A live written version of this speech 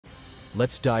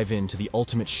Let's dive into the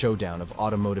ultimate showdown of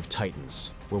automotive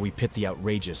titans, where we pit the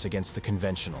outrageous against the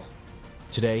conventional.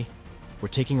 Today, we're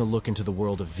taking a look into the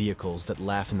world of vehicles that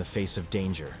laugh in the face of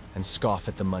danger and scoff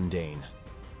at the mundane.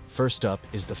 First up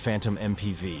is the Phantom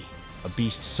MPV, a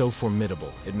beast so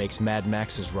formidable it makes Mad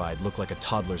Max's ride look like a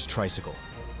toddler's tricycle.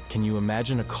 Can you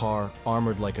imagine a car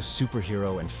armored like a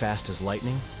superhero and fast as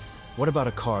lightning? What about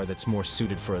a car that's more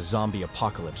suited for a zombie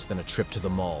apocalypse than a trip to the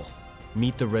mall?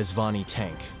 Meet the Rezvani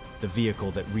Tank, the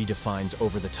vehicle that redefines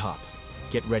over the top.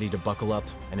 Get ready to buckle up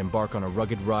and embark on a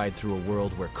rugged ride through a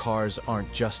world where cars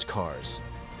aren't just cars,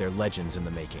 they're legends in the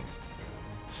making.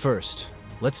 First,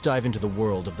 let's dive into the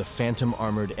world of the Phantom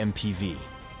Armored MPV,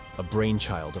 a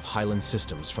brainchild of Highland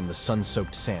Systems from the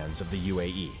sun-soaked sands of the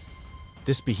UAE.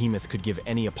 This behemoth could give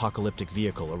any apocalyptic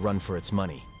vehicle a run for its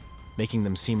money, making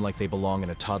them seem like they belong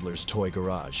in a toddler's toy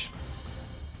garage.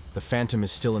 The Phantom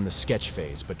is still in the sketch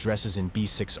phase but dresses in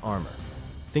B6 armor.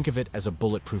 Think of it as a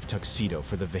bulletproof tuxedo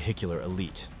for the vehicular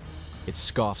elite. It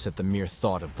scoffs at the mere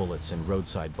thought of bullets and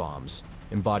roadside bombs,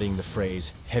 embodying the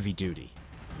phrase, heavy duty.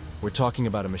 We're talking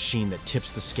about a machine that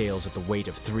tips the scales at the weight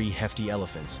of 3 hefty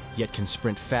elephants, yet can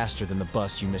sprint faster than the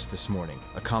bus you missed this morning,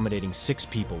 accommodating 6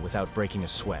 people without breaking a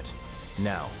sweat.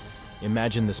 Now,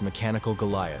 imagine this mechanical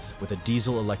Goliath with a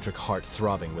diesel-electric heart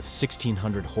throbbing with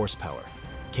 1,600 horsepower,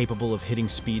 capable of hitting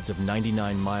speeds of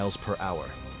 99 miles per hour.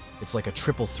 It's like a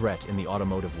triple threat in the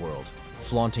automotive world,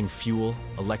 flaunting fuel,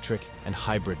 electric, and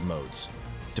hybrid modes.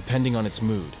 Depending on its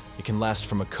mood, it can last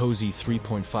from a cozy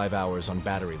 3.5 hours on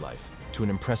battery life to an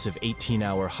impressive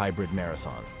 18-hour hybrid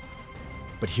marathon.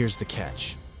 But here's the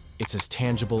catch. It's as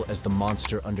tangible as the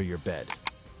monster under your bed.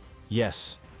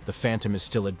 Yes, the Phantom is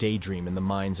still a daydream in the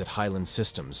minds at Highland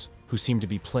Systems, who seem to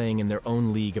be playing in their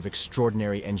own league of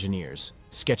extraordinary engineers,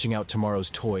 sketching out tomorrow's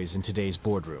toys in today's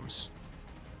boardrooms.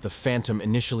 The Phantom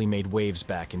initially made waves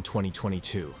back in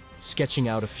 2022, sketching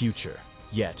out a future,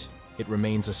 yet it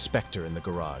remains a specter in the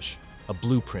garage, a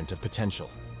blueprint of potential.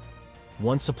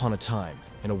 Once upon a time,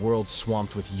 in a world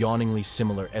swamped with yawningly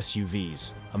similar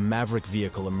SUVs, a maverick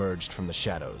vehicle emerged from the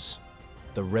shadows.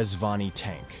 The Rezvani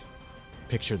Tank.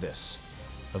 Picture this.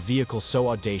 A vehicle so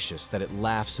audacious that it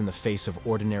laughs in the face of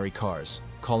ordinary cars,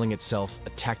 calling itself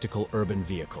a tactical urban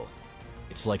vehicle.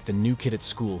 It's like the new kid at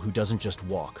school who doesn't just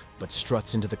walk, but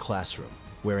struts into the classroom,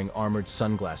 wearing armored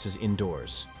sunglasses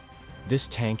indoors. This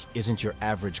tank isn't your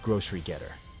average grocery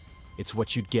getter. It's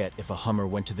what you'd get if a Hummer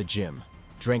went to the gym,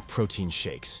 drank protein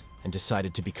shakes, and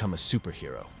decided to become a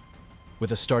superhero.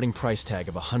 With a starting price tag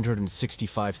of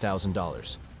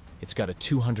 $165,000, it's got a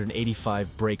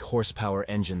 285 brake horsepower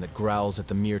engine that growls at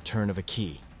the mere turn of a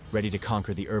key, ready to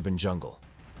conquer the urban jungle.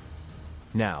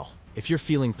 Now, if you're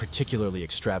feeling particularly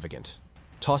extravagant,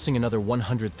 tossing another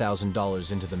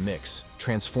 $100,000 into the mix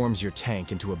transforms your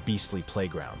tank into a beastly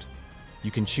playground.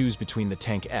 You can choose between the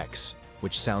Tank X,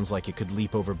 which sounds like it could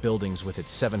leap over buildings with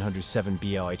its 707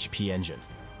 bhp engine,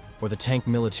 or the Tank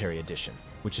Military Edition,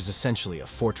 which is essentially a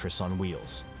fortress on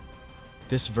wheels.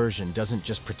 This version doesn't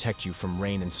just protect you from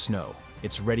rain and snow,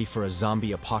 it's ready for a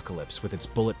zombie apocalypse with its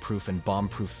bulletproof and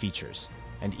bomb-proof features,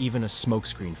 and even a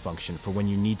smokescreen function for when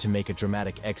you need to make a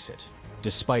dramatic exit.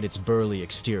 Despite its burly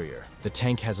exterior, the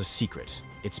tank has a secret.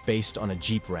 It's based on a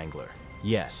Jeep Wrangler.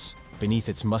 Yes, beneath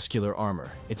its muscular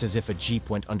armor, it's as if a Jeep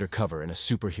went undercover in a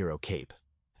superhero cape.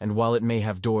 And while it may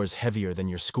have doors heavier than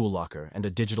your school locker and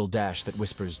a digital dash that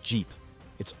whispers Jeep,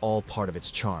 it's all part of its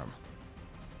charm.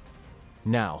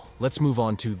 Now, let's move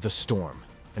on to the Storm,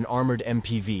 an armored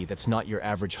MPV that's not your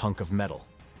average hunk of metal.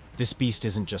 This beast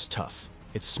isn't just tough.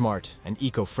 It's smart and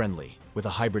eco-friendly, with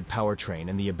a hybrid powertrain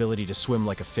and the ability to swim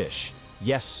like a fish.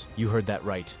 Yes, you heard that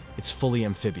right. It's fully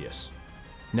amphibious.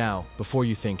 Now, before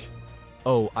you think,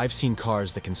 oh, I've seen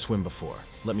cars that can swim before,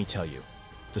 let me tell you,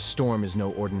 the Storm is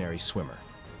no ordinary swimmer.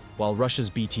 While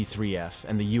Russia's BT-3F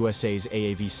and the USA's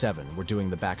AAV-7 were doing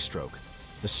the backstroke,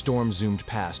 the Storm zoomed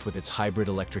past with its hybrid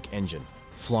electric engine,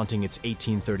 flaunting its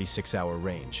 1836-hour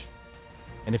range.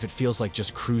 And if it feels like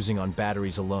just cruising on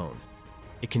batteries alone,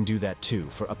 it can do that too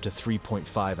for up to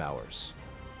 3.5 hours.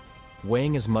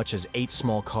 Weighing as much as 8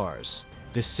 small cars,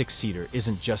 this 6-seater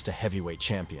isn't just a heavyweight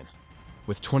champion.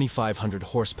 With 2,500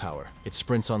 horsepower, it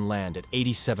sprints on land at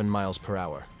 87 miles per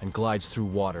hour and glides through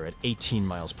water at 18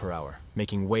 miles per hour,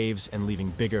 making waves and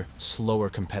leaving bigger, slower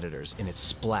competitors in its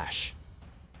splash.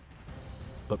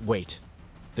 But wait,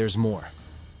 there's more.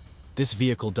 This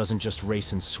vehicle doesn't just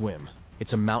race and swim,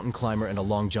 it's a mountain climber and a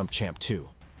long jump champ too.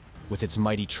 With its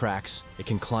mighty tracks, it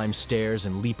can climb stairs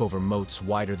and leap over moats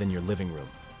wider than your living room.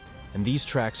 And these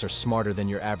tracks are smarter than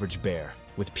your average bear,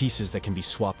 with pieces that can be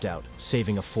swapped out,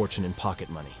 saving a fortune in pocket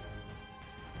money.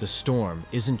 The Storm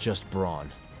isn't just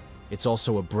brawn. It's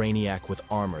also a brainiac with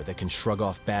armor that can shrug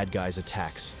off bad guys'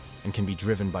 attacks and can be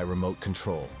driven by remote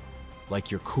control.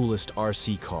 Like your coolest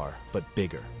RC car, but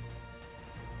bigger.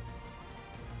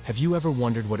 Have you ever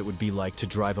wondered what it would be like to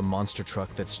drive a monster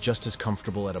truck that's just as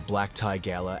comfortable at a black tie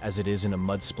gala as it is in a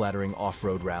mud-splattering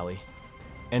off-road rally?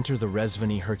 Enter the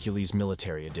Rezvani Hercules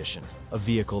Military Edition, a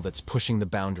vehicle that's pushing the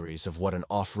boundaries of what an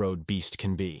off-road beast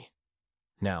can be.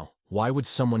 Now, why would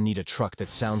someone need a truck that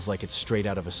sounds like it's straight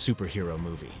out of a superhero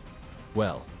movie?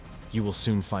 Well, you will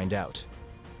soon find out.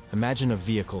 Imagine a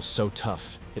vehicle so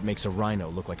tough, it makes a rhino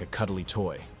look like a cuddly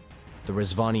toy. The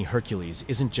Rezvani Hercules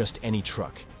isn't just any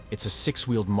truck. It's a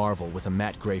six-wheeled marvel with a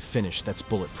matte gray finish that's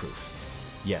bulletproof.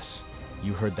 Yes,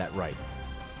 you heard that right.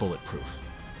 Bulletproof.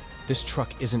 This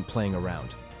truck isn't playing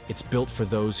around. It's built for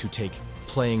those who take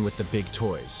playing with the big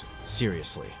toys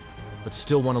seriously, but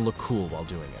still want to look cool while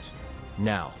doing it.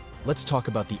 Now, let's talk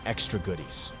about the extra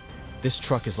goodies. This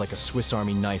truck is like a Swiss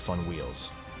Army knife on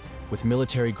wheels. With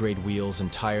military-grade wheels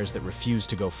and tires that refuse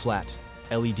to go flat,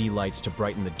 LED lights to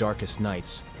brighten the darkest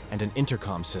nights, and an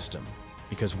intercom system,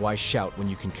 because why shout when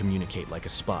you can communicate like a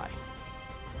spy?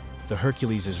 The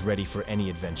Hercules is ready for any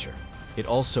adventure. It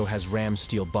also has ram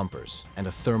steel bumpers and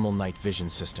a thermal night vision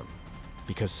system,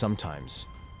 because sometimes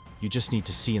you just need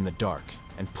to see in the dark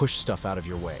and push stuff out of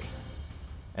your way.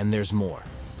 And there's more.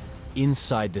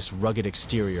 Inside this rugged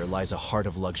exterior lies a heart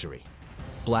of luxury.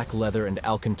 Black leather and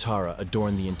Alcantara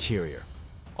adorn the interior,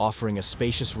 offering a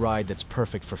spacious ride that's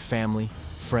perfect for family,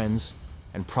 friends,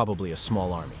 and probably a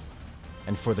small army.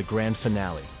 And for the grand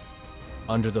finale,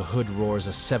 under the hood roars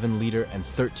a 7-liter and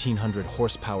 1,300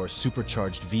 horsepower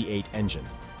supercharged V8 engine,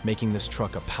 making this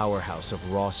truck a powerhouse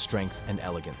of raw strength and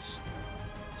elegance.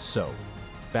 So,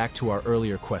 back to our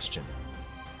earlier question.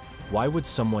 Why would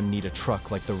someone need a truck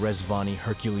like the Rezvani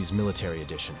Hercules Military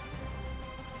Edition?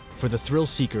 For the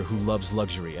thrill-seeker who loves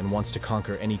luxury and wants to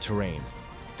conquer any terrain,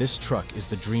 this truck is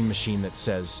the dream machine that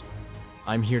says,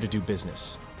 "I'm here to do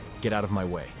business. Get out of my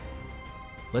way."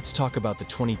 Let's talk about the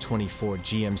 2024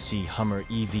 GMC Hummer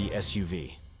EV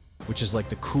SUV, which is like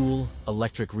the cool,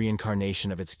 electric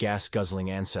reincarnation of its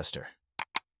gas-guzzling ancestor.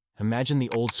 Imagine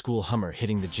the old-school Hummer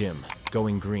hitting the gym,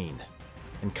 going green,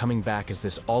 and coming back as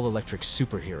this all-electric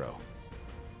superhero.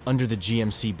 Under the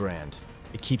GMC brand,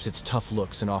 it keeps its tough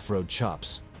looks and off-road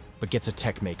chops, but gets a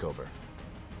tech makeover.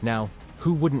 Now,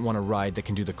 who wouldn't want a ride that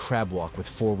can do the crab walk with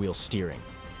four-wheel steering?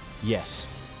 Yes,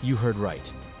 you heard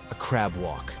right, a crab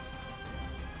walk.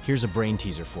 Here's a brain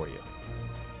teaser for you.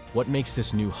 What makes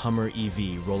this new Hummer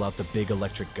EV roll out the big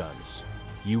electric guns?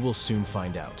 You will soon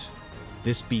find out.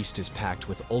 This beast is packed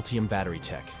with Ultium battery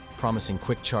tech, promising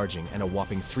quick charging and a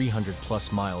whopping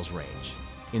 300+ miles range.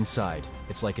 Inside,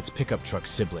 it's like its pickup truck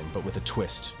sibling but with a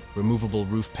twist, removable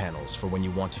roof panels for when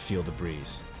you want to feel the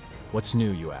breeze. What's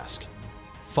new, you ask?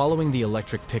 Following the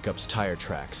electric pickup's tire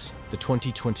tracks, the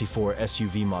 2024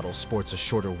 SUV model sports a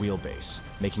shorter wheelbase,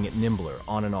 making it nimbler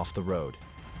on and off the road.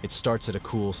 It starts at a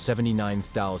cool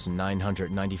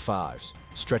 $79,995,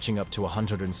 stretching up to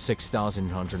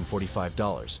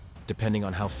 $106,945, depending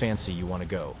on how fancy you want to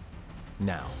go.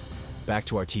 Now, back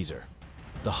to our teaser.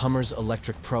 The Hummer's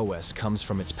electric prowess comes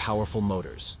from its powerful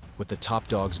motors, with the top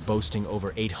dogs boasting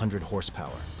over 800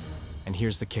 horsepower. And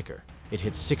here's the kicker. It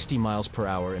hits 60 miles per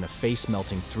hour in a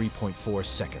face-melting 3.4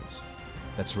 seconds.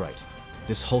 That's right.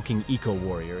 This hulking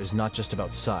eco-warrior is not just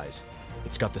about size.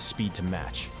 It's got the speed to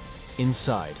match.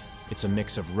 Inside, it's a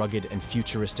mix of rugged and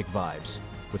futuristic vibes,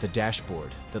 with a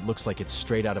dashboard that looks like it's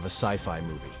straight out of a sci-fi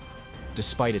movie.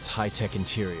 Despite its high-tech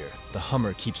interior, the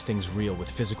Hummer keeps things real with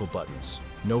physical buttons.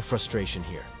 No frustration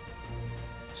here.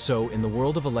 So, in the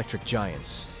world of electric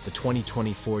giants, the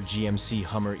 2024 GMC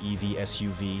Hummer EV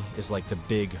SUV is like the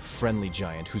big, friendly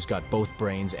giant who's got both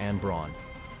brains and brawn,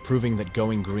 proving that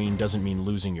going green doesn't mean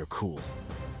losing your cool.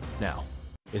 Now,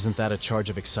 isn't that a charge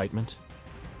of excitement?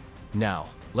 Now,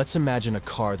 let's imagine a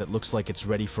car that looks like it's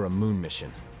ready for a moon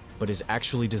mission, but is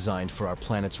actually designed for our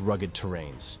planet's rugged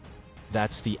terrains.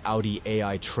 That's the Audi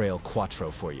AI Trail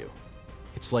Quattro for you.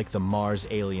 It's like the Mars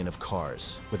alien of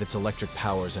cars, with its electric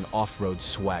powers and off-road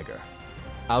swagger.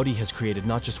 Audi has created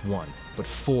not just one, but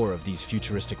 4 of these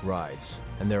futuristic rides,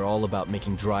 and they're all about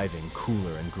making driving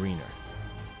cooler and greener.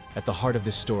 At the heart of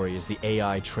this story is the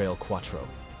AI Trail Quattro,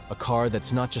 a car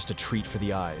that's not just a treat for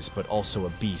the eyes, but also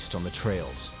a beast on the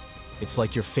trails. It's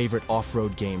like your favorite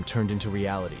off-road game turned into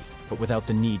reality, but without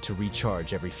the need to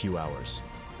recharge every few hours.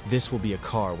 This will be a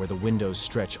car where the windows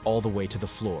stretch all the way to the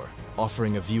floor,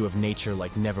 offering a view of nature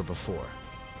like never before.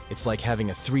 It's like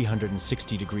having a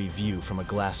 360-degree view from a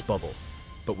glass bubble,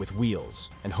 but with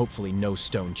wheels and hopefully no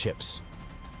stone chips.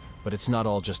 But it's not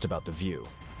all just about the view.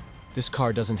 This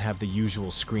car doesn't have the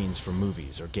usual screens for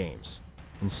movies or games.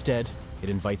 Instead, it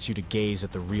invites you to gaze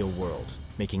at the real world,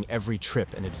 making every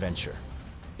trip an adventure.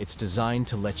 It's designed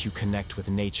to let you connect with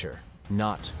nature,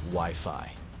 not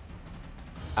Wi-Fi.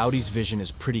 Audi's vision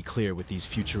is pretty clear with these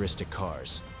futuristic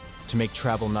cars, to make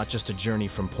travel not just a journey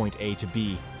from point A to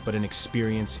B, but an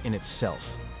experience in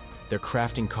itself. They're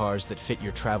crafting cars that fit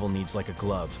your travel needs like a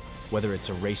glove, whether it's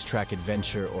a racetrack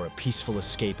adventure or a peaceful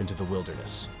escape into the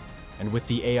wilderness. And with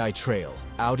the AI Trail,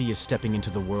 Audi is stepping into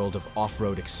the world of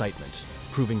off-road excitement,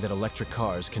 proving that electric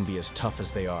cars can be as tough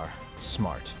as they are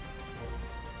smart.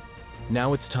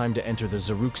 Now it's time to enter the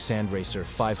Zaruk Sandracer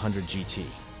 500 GT.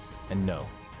 And no,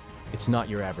 it's not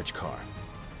your average car.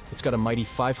 It's got a mighty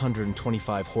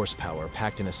 525 horsepower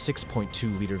packed in a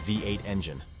 6.2-liter V8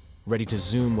 engine, ready to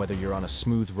zoom whether you're on a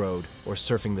smooth road or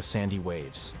surfing the sandy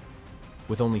waves.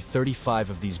 With only 35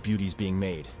 of these beauties being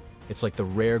made, it's like the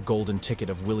rare golden ticket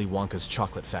of Willy Wonka's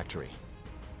chocolate factory.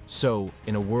 So,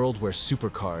 in a world where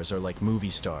supercars are like movie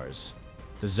stars,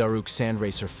 the Zaruk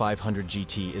Sandracer 500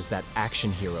 GT is that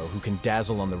action hero who can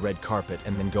dazzle on the red carpet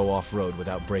and then go off-road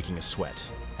without breaking a sweat.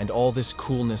 And all this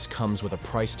coolness comes with a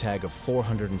price tag of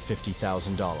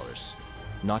 $450,000.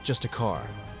 Not just a car,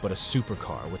 but a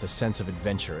supercar with a sense of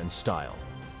adventure and style.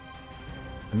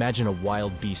 Imagine a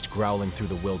wild beast growling through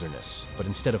the wilderness, but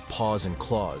instead of paws and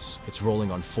claws, it's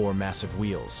rolling on 4 massive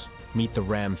wheels. Meet the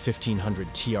Ram 1500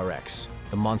 TRX,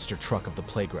 the monster truck of the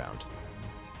playground.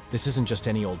 This isn't just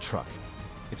any old truck.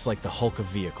 It's like the Hulk of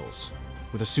vehicles,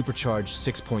 with a supercharged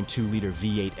 6.2-liter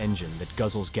V8 engine that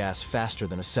guzzles gas faster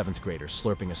than a 7th grader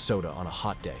slurping a soda on a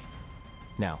hot day.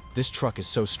 Now, this truck is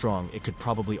so strong it could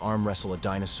probably arm wrestle a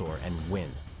dinosaur and win.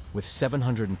 With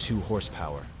 702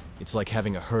 horsepower, it's like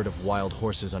having a herd of wild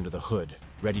horses under the hood,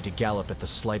 ready to gallop at the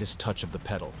slightest touch of the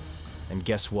pedal. And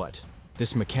guess what?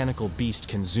 This mechanical beast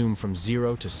can zoom from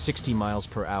 0 to 60 miles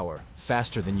per hour,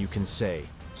 faster than you can say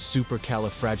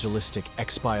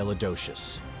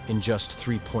supercalifragilisticexpialidocious in just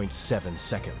 3.7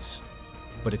 seconds.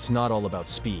 But it's not all about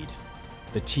speed.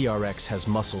 The TRX has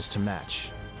muscles to match,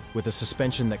 with a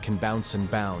suspension that can bounce and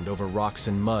bound over rocks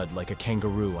and mud like a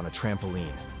kangaroo on a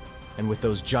trampoline. And with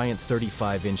those giant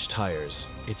 35-inch tires,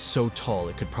 it's so tall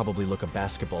it could probably look a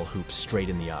basketball hoop straight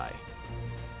in the eye.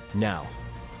 Now,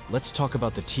 let's talk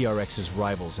about the TRX's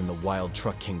rivals in the wild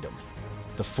truck kingdom.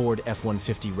 The Ford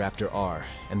F-150 Raptor R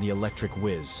and the electric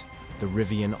whiz, the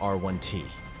Rivian R1T.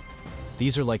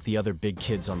 These are like the other big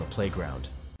kids on the playground,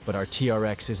 but our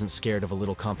TRX isn't scared of a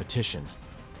little competition.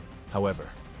 However,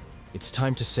 it's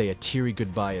time to say a teary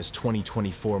goodbye as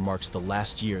 2024 marks the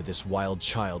last year this wild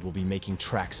child will be making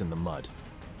tracks in the mud.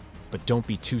 But don't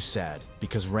be too sad,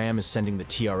 because Ram is sending the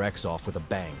TRX off with a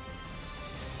bang.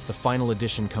 The final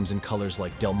edition comes in colors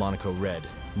like Delmonico Red,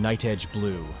 Night Edge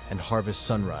Blue, and Harvest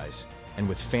Sunrise, and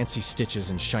with fancy stitches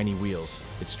and shiny wheels,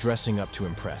 it's dressing up to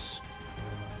impress.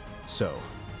 So,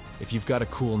 if you've got a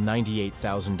cool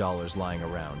 $98,000 lying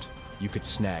around, you could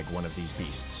snag one of these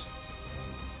beasts.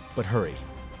 But hurry,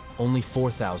 only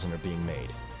 4,000 are being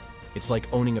made. It's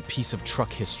like owning a piece of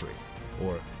truck history,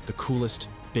 or the coolest,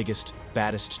 biggest,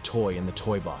 baddest toy in the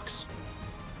toy box.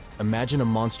 Imagine a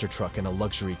monster truck and a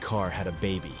luxury car had a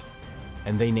baby,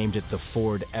 and they named it the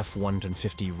Ford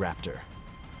F-150 Raptor.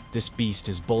 This beast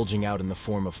is bulging out in the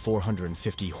form of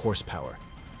 450 horsepower,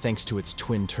 thanks to its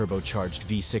twin turbocharged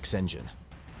V6 engine.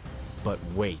 But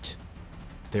wait,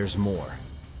 there's more.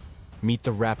 Meet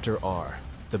the Raptor R,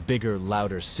 the bigger,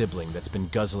 louder sibling that's been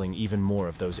guzzling even more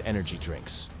of those energy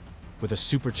drinks. With a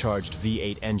supercharged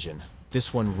V8 engine,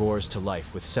 this one roars to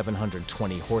life with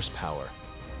 720 horsepower,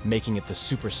 making it the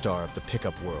superstar of the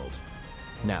pickup world.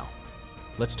 Now,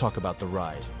 let's talk about the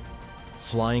ride.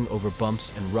 Flying over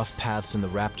bumps and rough paths in the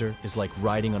Raptor is like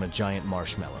riding on a giant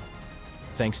marshmallow.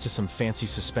 Thanks to some fancy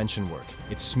suspension work,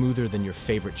 it's smoother than your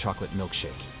favorite chocolate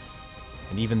milkshake.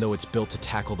 And even though it's built to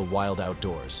tackle the wild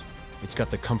outdoors, it's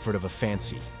got the comfort of a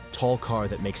fancy, tall car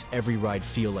that makes every ride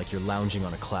feel like you're lounging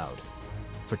on a cloud.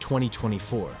 For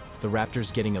 2024, the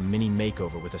Raptor's getting a mini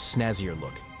makeover with a snazzier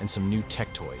look and some new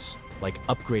tech toys, like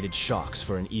upgraded shocks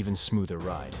for an even smoother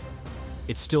ride.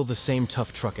 It's still the same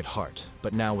tough truck at heart,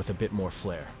 but now with a bit more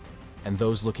flair. And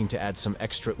those looking to add some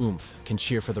extra oomph can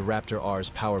cheer for the Raptor R's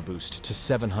power boost to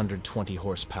 720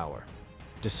 horsepower.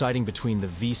 Deciding between the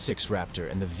V6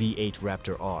 Raptor and the V8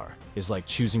 Raptor R is like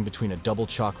choosing between a double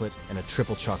chocolate and a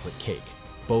triple chocolate cake.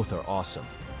 Both are awesome,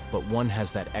 but one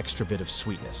has that extra bit of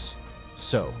sweetness.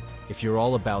 So, if you're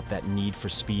all about that need for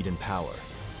speed and power,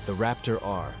 the Raptor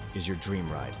R is your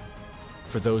dream ride.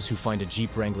 For those who find a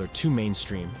Jeep Wrangler too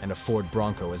mainstream and a Ford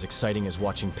Bronco as exciting as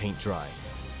watching paint dry,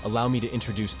 allow me to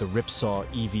introduce the Ripsaw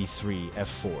EV3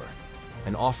 F4,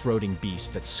 an off-roading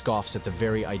beast that scoffs at the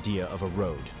very idea of a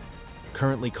road.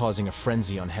 currently causing a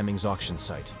frenzy on Hemming's auction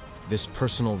site. This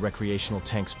personal recreational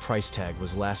tank's price tag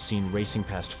was last seen racing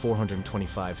past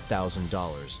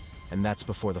 $425,000, and that's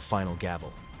before the final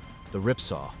gavel. The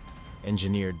Ripsaw,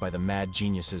 engineered by the mad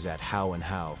geniuses at How and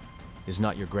How, is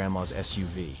not your grandma's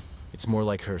SUV. It's more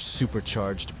like her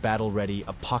supercharged, battle-ready,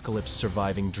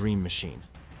 apocalypse-surviving dream machine.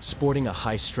 Sporting a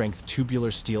high-strength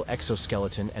tubular steel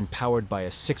exoskeleton and powered by a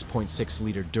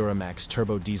 6.6-liter Duramax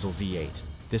turbo diesel V8,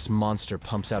 this monster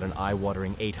pumps out an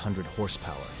eye-watering 800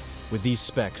 horsepower. With these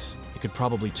specs, it could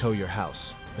probably tow your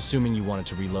house, assuming you wanted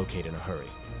to relocate in a hurry.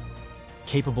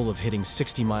 Capable of hitting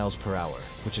 60 miles per hour,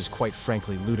 which is quite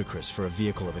frankly ludicrous for a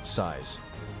vehicle of its size.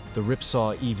 The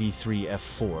Ripsaw EV3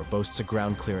 F4 boasts a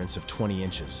ground clearance of 20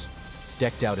 inches.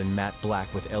 Decked out in matte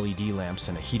black with LED lamps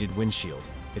and a heated windshield,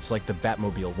 it's like the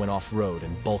Batmobile went off-road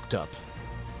and bulked up.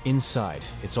 Inside,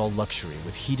 it's all luxury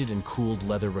with heated and cooled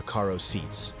leather Recaro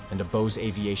seats and a Bose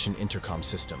Aviation intercom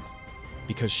system,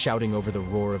 because shouting over the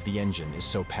roar of the engine is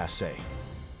so passé.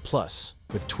 Plus,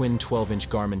 with twin 12-inch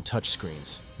Garmin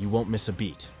touchscreens, you won't miss a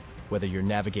beat, whether you're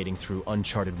navigating through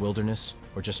uncharted wilderness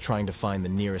or just trying to find the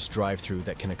nearest drive-thru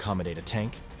that can accommodate a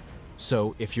tank.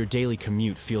 So, if your daily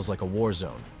commute feels like a war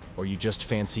zone, or you just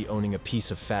fancy owning a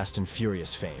piece of Fast and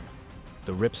Furious fame,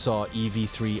 the Ripsaw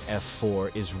EV3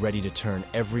 F4 is ready to turn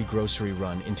every grocery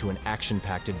run into an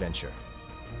action-packed adventure.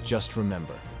 Just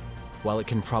remember, while it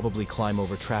can probably climb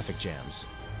over traffic jams,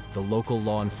 the local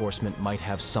law enforcement might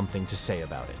have something to say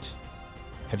about it.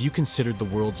 Have you considered the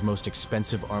world's most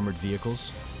expensive armored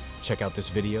vehicles? Check out this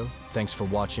video, thanks for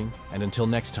watching, and until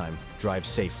next time, drive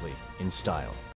safely, in style.